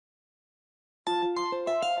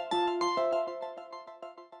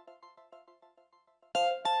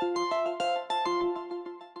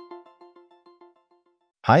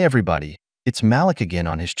Hi everybody, it's Malik again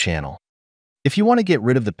on his channel. If you want to get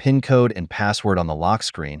rid of the PIN code and password on the lock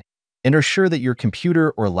screen and are sure that your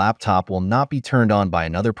computer or laptop will not be turned on by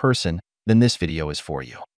another person, then this video is for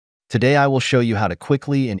you. Today I will show you how to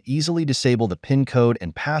quickly and easily disable the PIN code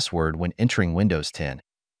and password when entering Windows 10.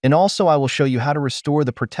 And also I will show you how to restore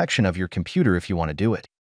the protection of your computer if you want to do it.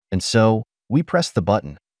 And so, we press the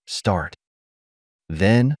button, Start.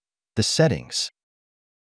 Then, the Settings.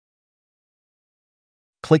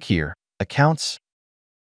 Click here, Accounts.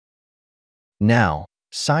 Now,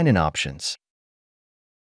 Sign-in options.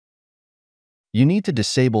 You need to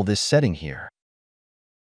disable this setting here.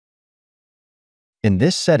 In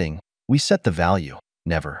this setting, we set the value,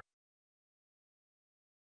 Never.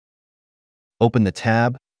 Open the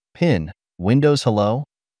tab, PIN, Windows Hello,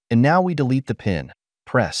 and now we delete the PIN.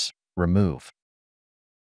 Press Remove.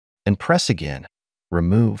 And press again,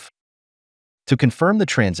 Remove. To confirm the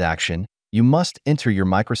transaction, you must enter your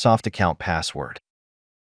Microsoft account password.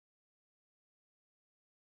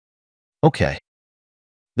 OK.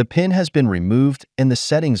 The PIN has been removed and the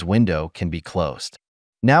settings window can be closed.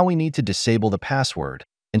 Now we need to disable the password,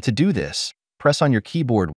 and to do this, press on your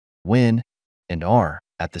keyboard Win and R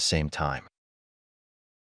at the same time.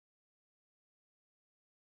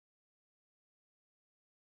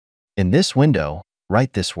 In this window,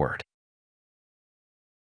 write this word.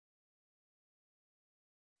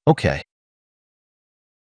 OK.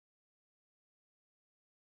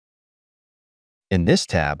 In this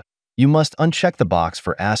tab, you must uncheck the box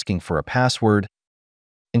for asking for a password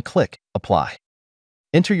and click Apply.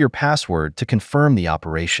 Enter your password to confirm the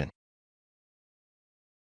operation.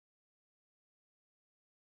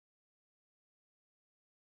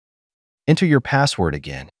 Enter your password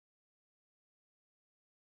again.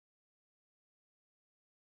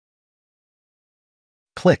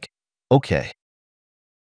 Click OK.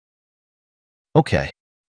 OK.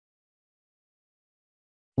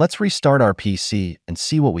 Let's restart our PC and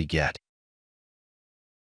see what we get.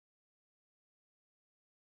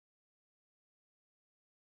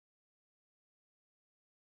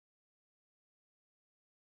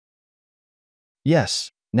 Yes,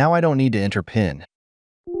 now I don't need to enter PIN.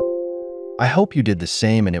 I hope you did the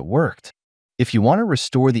same and it worked. If you want to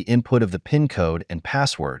restore the input of the PIN code and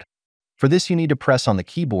password, for this you need to press on the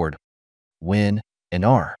keyboard Win and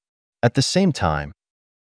R. At the same time,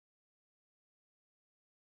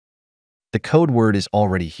 the code word is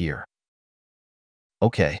already here.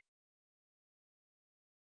 OK.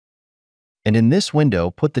 And in this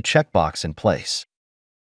window, put the checkbox in place.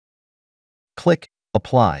 Click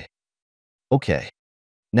Apply. OK.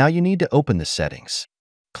 Now you need to open the settings.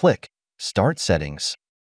 Click Start Settings.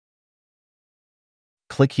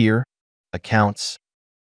 Click here, Accounts,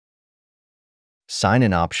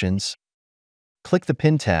 Sign-in options. Click the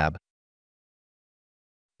PIN tab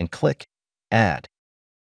and click Add.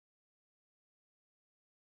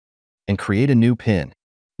 And create a new PIN.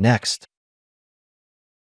 Next.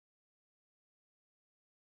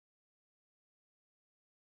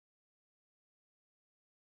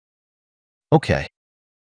 OK.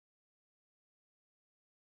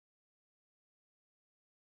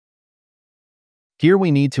 Here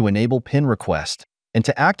we need to enable PIN request, and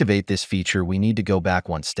to activate this feature we need to go back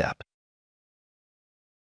one step.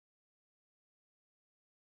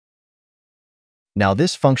 Now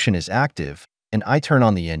this function is active, and I turn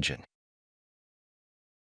on the engine.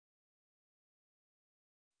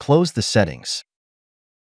 Close the settings.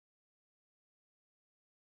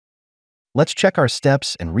 Let's check our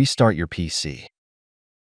steps and restart your PC.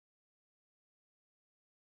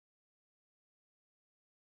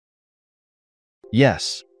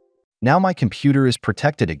 Yes. Now my computer is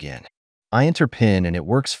protected again. I enter PIN and it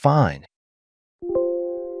works fine.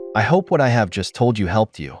 I hope what I have just told you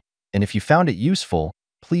helped you, and if you found it useful,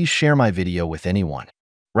 please share my video with anyone.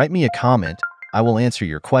 Write me a comment, I will answer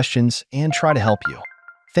your questions and try to help you.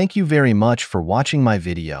 Thank you very much for watching my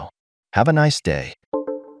video. Have a nice day.